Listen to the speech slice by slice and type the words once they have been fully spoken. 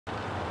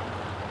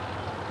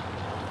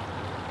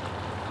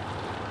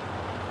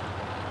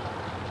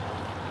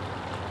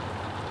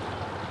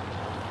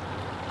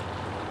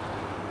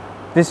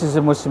This is a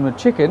Mussaman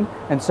chicken,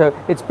 and so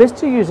it's best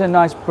to use a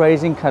nice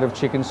braising cut of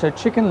chicken. So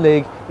chicken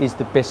leg is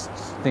the best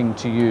thing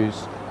to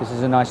use. This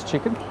is a nice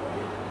chicken.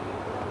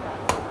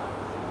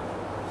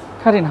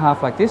 Cut in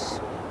half like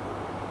this.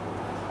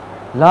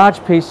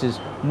 Large pieces.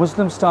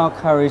 Muslim style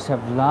curries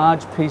have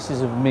large pieces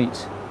of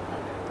meat.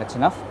 That's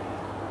enough.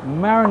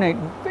 Marinate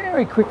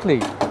very quickly,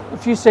 a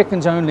few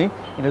seconds only,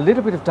 in a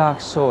little bit of dark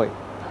soy.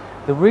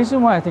 The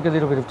reason why I think a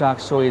little bit of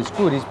dark soy is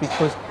good is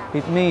because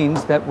it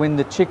means that when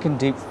the chicken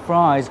deep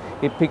fries,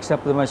 it picks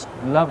up the most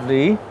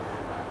lovely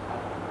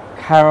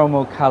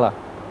caramel color.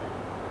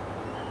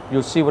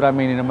 You'll see what I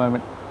mean in a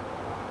moment.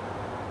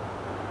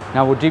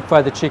 Now we'll deep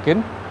fry the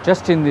chicken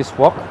just in this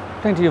wok,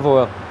 plenty of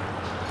oil.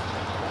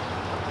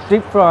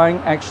 Deep frying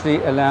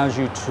actually allows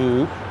you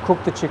to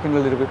cook the chicken a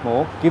little bit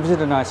more, gives it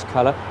a nice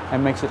color,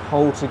 and makes it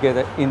hold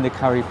together in the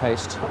curry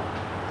paste.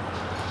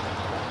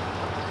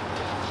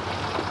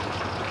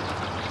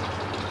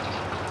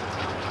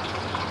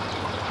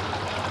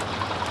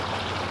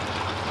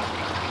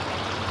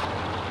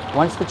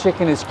 Once the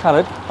chicken is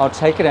coloured, I'll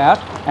take it out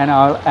and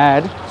I'll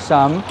add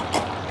some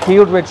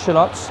peeled red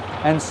shallots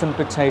and some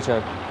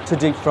potato to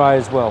deep fry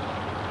as well.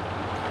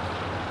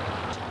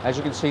 As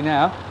you can see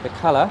now, the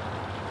colour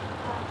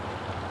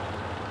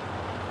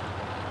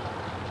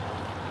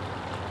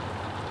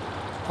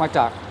is quite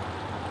dark.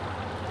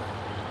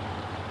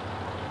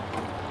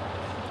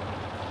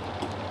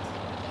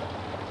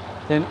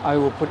 Then I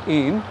will put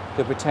in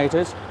the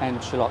potatoes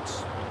and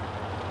shallots.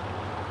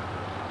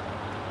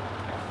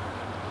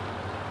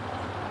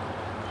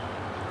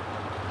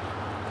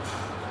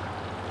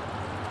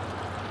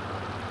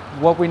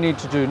 What we need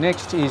to do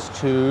next is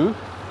to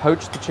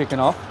poach the chicken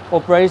off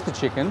or braise the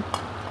chicken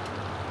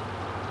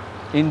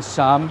in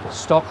some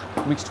stock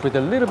mixed with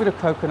a little bit of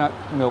coconut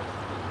milk.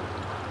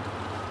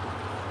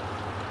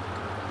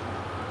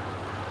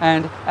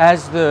 And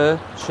as the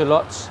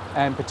shallots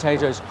and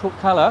potatoes cook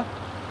colour,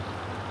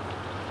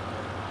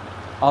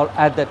 I'll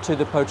add that to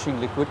the poaching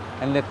liquid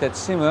and let that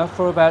simmer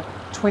for about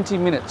 20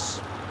 minutes.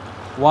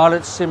 While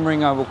it's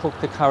simmering, I will cook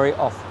the curry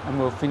off and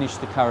we'll finish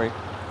the curry.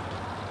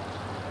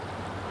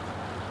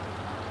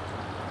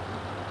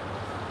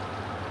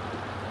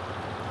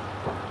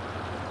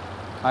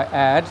 I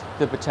add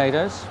the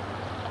potatoes.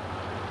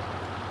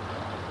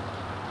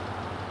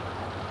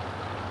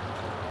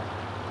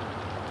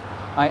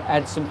 I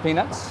add some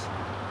peanuts.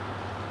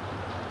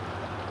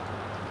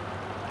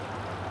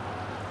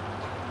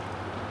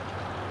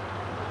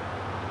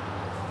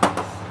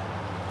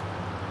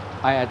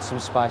 I add some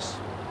spice.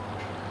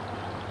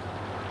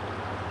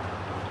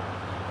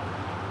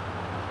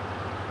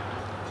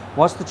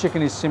 Whilst the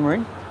chicken is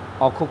simmering,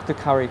 I'll cook the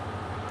curry.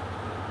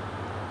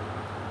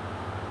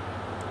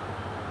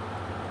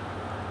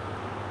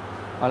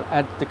 I'll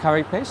add the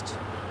curry paste.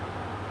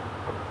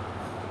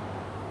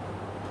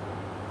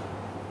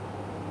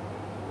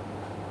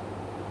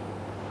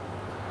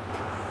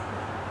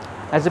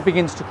 As it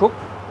begins to cook,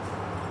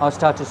 I'll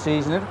start to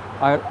season it.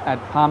 I'll add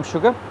palm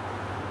sugar.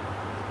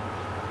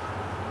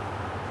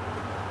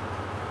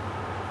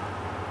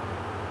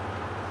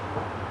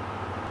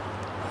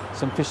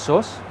 Some fish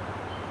sauce.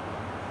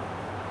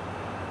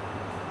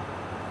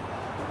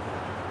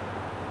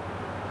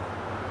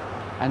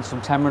 And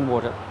some tamarind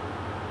water.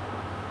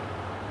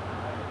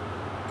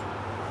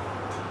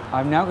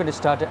 I'm now going to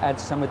start to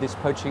add some of this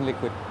poaching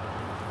liquid.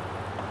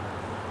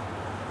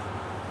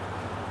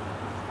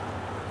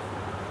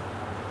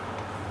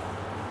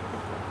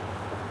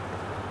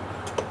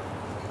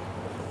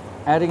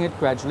 Adding it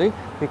gradually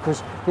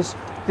because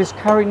this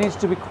curry needs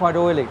to be quite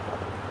oily.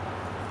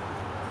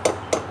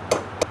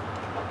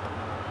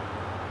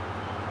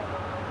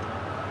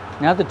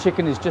 Now the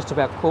chicken is just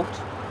about cooked,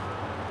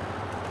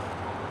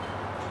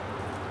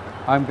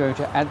 I'm going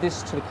to add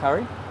this to the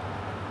curry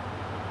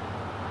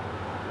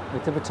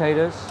with the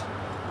potatoes.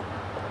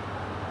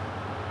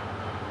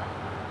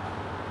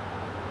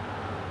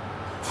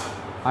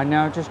 I'm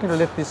now just going to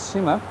let this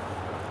simmer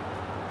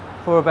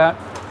for about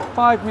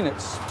 5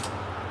 minutes.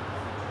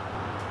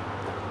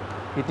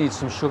 It needs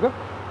some sugar.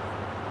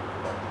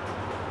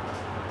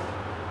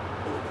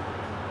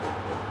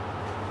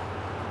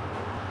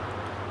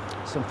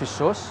 Some fish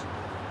sauce.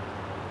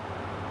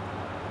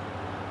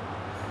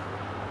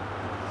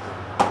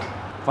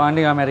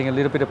 Finally, I'm adding a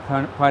little bit of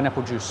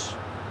pineapple juice.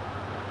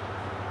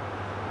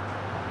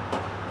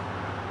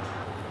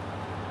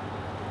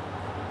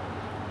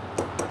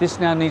 This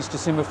now needs to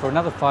simmer for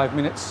another 5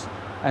 minutes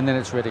and then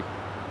it's ready.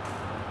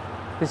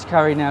 This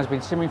curry now has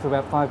been simmering for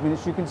about 5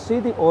 minutes. You can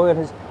see the oil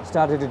has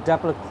started to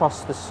dabble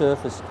across the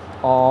surface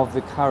of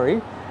the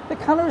curry. The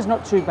colour is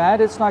not too bad,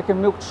 it's like a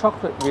milk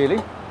chocolate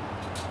really.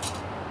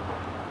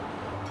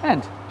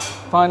 And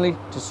finally,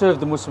 to serve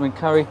the Mussaman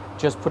curry,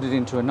 just put it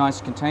into a nice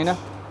container,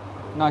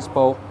 nice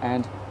bowl,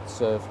 and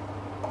serve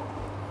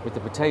with the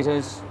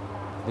potatoes,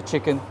 the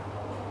chicken,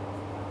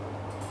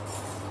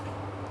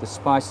 the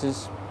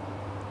spices,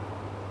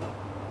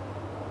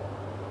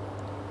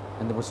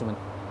 and the Mussaman.